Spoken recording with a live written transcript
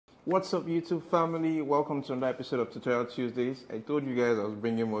What's up, YouTube family? Welcome to another episode of Tutorial Tuesdays. I told you guys I was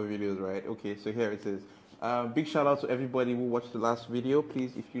bringing more videos, right? Okay, so here it is. Big shout out to everybody who watched the last video.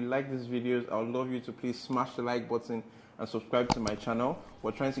 Please, if you like these videos, I would love you to please smash the like button and subscribe to my channel.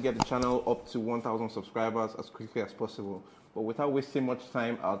 We're trying to get the channel up to 1,000 subscribers as quickly as possible. But without wasting much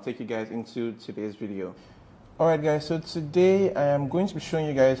time, I'll take you guys into today's video. Alright guys, so today I am going to be showing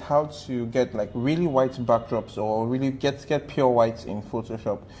you guys how to get like really white backdrops or really get pure white in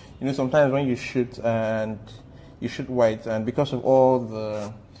Photoshop. You know, sometimes when you shoot white, and because of all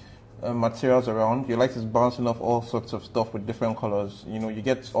the materials around, your light is bouncing off all sorts of stuff with different colors. You know, you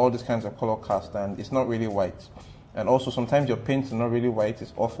get all these kinds of color cast and it's not really white. And also sometimes your paint is not really white,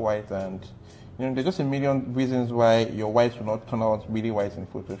 it's off-white, and you know, there's just a million reasons why your white will not turn out really white in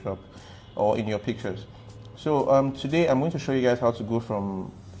Photoshop or in your pictures. So today I'm going to show you guys how to go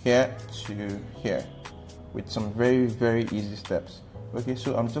from here to here with some very easy steps. Okay,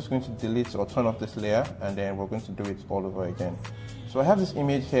 so I'm just going to delete or turn off this layer, and then we're going to do it all over again. So I have this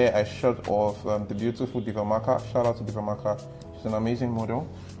image here I shot of the beautiful Diva Maka. Shout out to Diva Maka, she's an amazing model,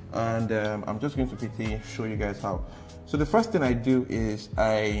 and I'm just going to quickly show you guys how. So the first thing I do is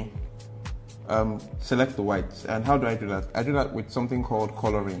I select the white. And how do I do that? I do that with something called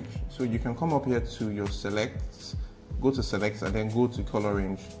color range. So you can come up here to your selects, go to selects, and then go to color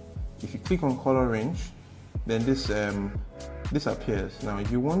range. If you click on color range, then this appears. Now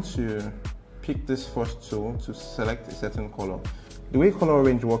you want to pick this first tool to select a certain color. The way color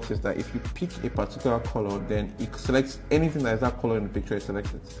range works is that if you pick a particular color, then it selects anything that is that color in the picture, it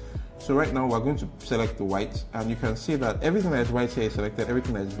selects it. So right now we're going to select the white, and you can see that everything that is white here is selected,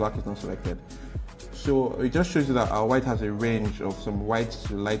 everything that is black is not selected. So it just shows you that our white has a range of some white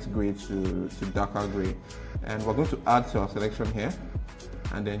to light gray to darker gray. And we're going to add to our selection here,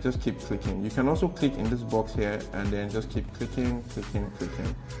 and then just keep clicking. You can also click in this box here and then just keep clicking,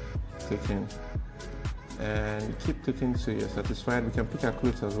 and keep clicking till you're satisfied. We can pick our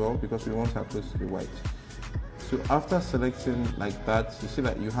clothes as well because we want our clothes to be white. So after selecting like that, you see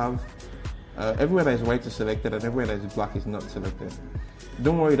that you have everywhere that is white is selected and everywhere that is black is not selected.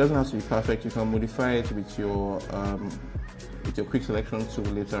 Don't worry, it doesn't have to be perfect. You can modify it with your quick selection tool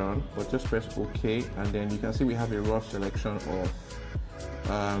later on, but just press OK, and then you can see we have a rough selection of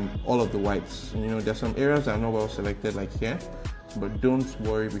all of the whites. You know, there's some areas that are not well selected like here, but don't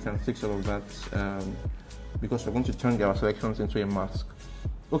worry, we can fix all of that because we're going to turn our selections into a mask.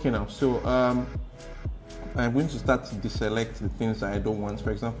 Okay, now so I'm going to start to deselect the things that I don't want.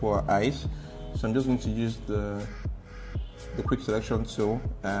 For example, our eyes. So I'm just going to use the quick selection tool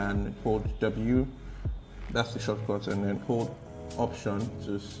and hold W, that's the shortcut, and then hold Option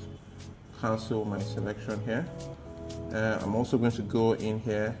to cancel my selection here. I'm also going to go in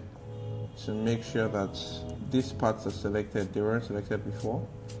here to make sure that these parts are selected. They weren't selected before.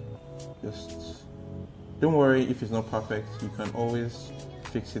 Just don't worry if it's not perfect, you can always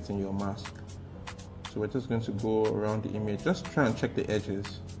fix it in your mask. So we're just going to go around the image, just try and check the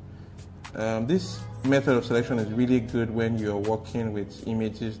edges. This method of selection is really good when you're working with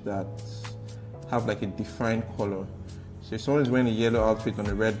images that have like a defined color. So if someone is wearing a yellow outfit on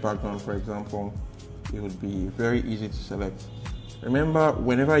a red background, for example, it would be very easy to select. Remember,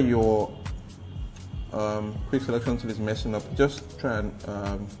 whenever your quick selection tool is messing up, just try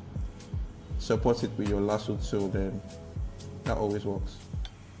and support it with your lasso tool, then that always works.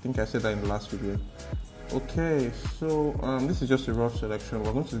 I think I said that in the last video. Okay, so this is just a rough selection.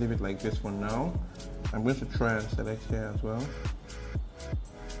 We're going to leave it like this for now. I'm going to try and select here as well.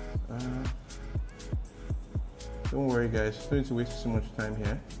 Don't worry guys, don't need to waste too much time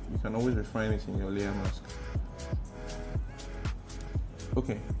here. You can always refine it in your layer mask.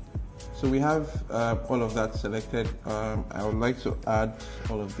 Okay, so we have all of that selected. I would like to add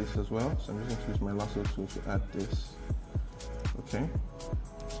all of this as well. So I'm just going to use my lasso tool to add this. Okay.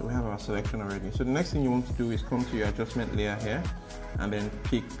 So we have our selection already. So the next thing you want to do is come to your adjustment layer here and then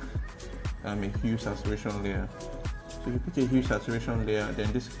pick a hue saturation layer. So if you pick a hue saturation layer,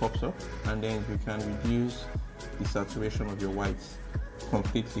 then this pops up, and then you can reduce the saturation of your whites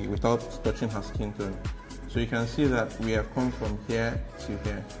completely without touching her skin tone. So you can see that we have come from here to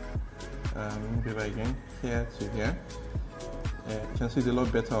here. Let me do that again, here to here. You can see it's a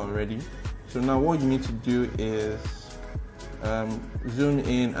lot better already. So now what you need to do is zoom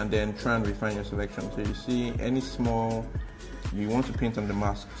in and then try and refine your selection. So you see any small, you want to paint on the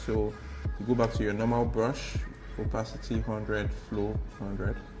mask, so you go back to your normal brush, opacity 100, flow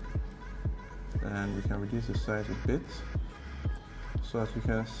 100, and we can reduce the size a bit. So as you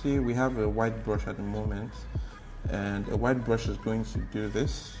can see, we have a white brush at the moment, and a white brush is going to do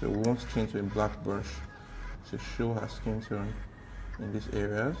this. So we want to change to a black brush to show her skin tone. in these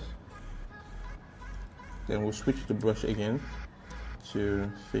areas. Then we'll switch the brush again to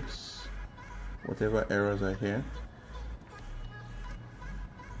fix whatever errors are here.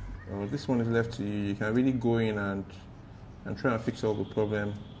 This one is left to you. You can really go in and try and fix all the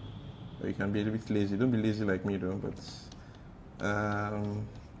problem, or you can be a little bit lazy. Don't be lazy like me though, but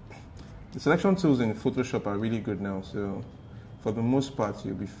the selection tools in Photoshop are really good now, so for the most part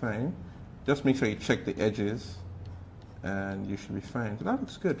you'll be fine. Just make sure you check the edges and you should be fine. So that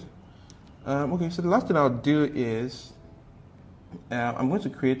looks good. Okay, so the last thing I'll do is I'm going to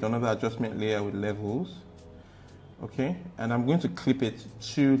create another adjustment layer with levels. Okay, and I'm going to clip it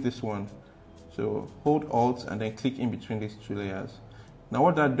to this one. So hold Alt and then click in between these two layers. Now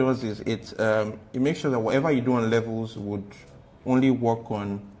what that does is it makes sure that whatever you do on levels would only work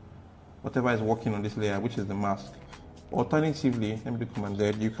on whatever is working on this layer, which is the mask. Alternatively, let me do Command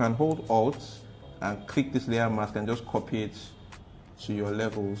Z, you can hold Alt and click this layer mask and just copy it to your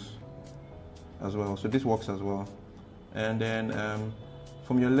levels as well. So this works as well. And then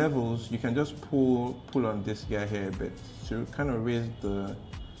from your levels, you can just pull on this guy here a bit to kind of raise the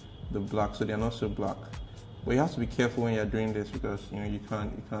black so they're not so black. But you have to be careful when you're doing this, because you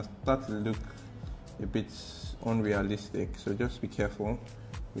can start to look a bit unrealistic. So just be careful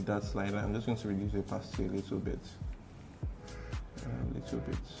with that slider. I'm just going to reduce the opacity a little bit.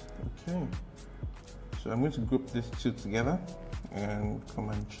 Okay. So I'm going to group these two together and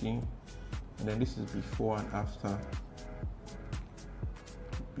Command G, and then this is before and after.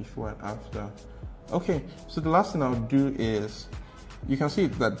 Okay, so the last thing I'll do is, you can see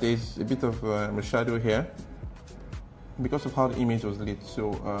that there's a bit of a shadow here because of how the image was lit, so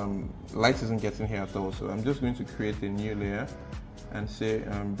light isn't getting here at all. So I'm just going to create a new layer and say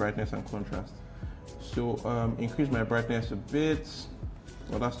brightness and contrast. So increase my brightness a bit.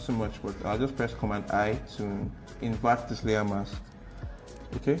 Well, that's too much, but I'll just press Command I to invert this layer mask.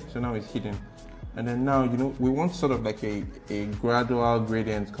 Okay, so now it's hidden. And then now, we want sort of like a gradual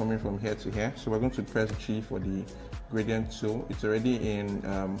gradient coming from here to here. So we're going to press G for the gradient tool. It's already in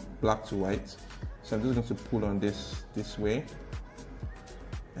black to white. So I'm just going to pull on this way.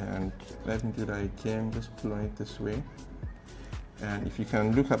 And let me do that again. Just pull on it this way. And if you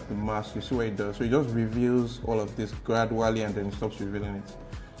can look at the mask, you see what it does. So it just reveals all of this gradually and then it stops revealing it.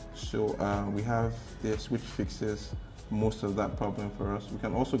 So we have this, which fixes most of that problem for us. We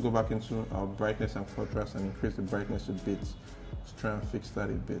can also go back into our brightness and contrast and increase the brightness a bit to try and fix that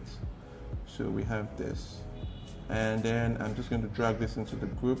a bit. So we have this, and then I'm just going to drag this into the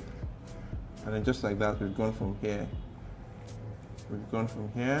group, and then just like that, we've gone from here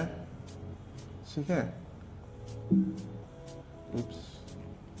to here. Oops,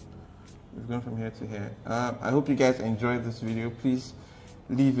 we've gone from here to here. I hope you guys enjoyed this video. Please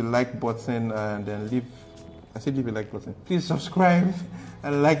leave a like button, and then leave a like button. Please subscribe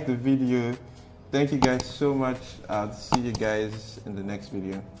and like the video. Thank you guys so much. I'll see you guys in the next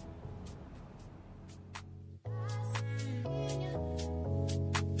video.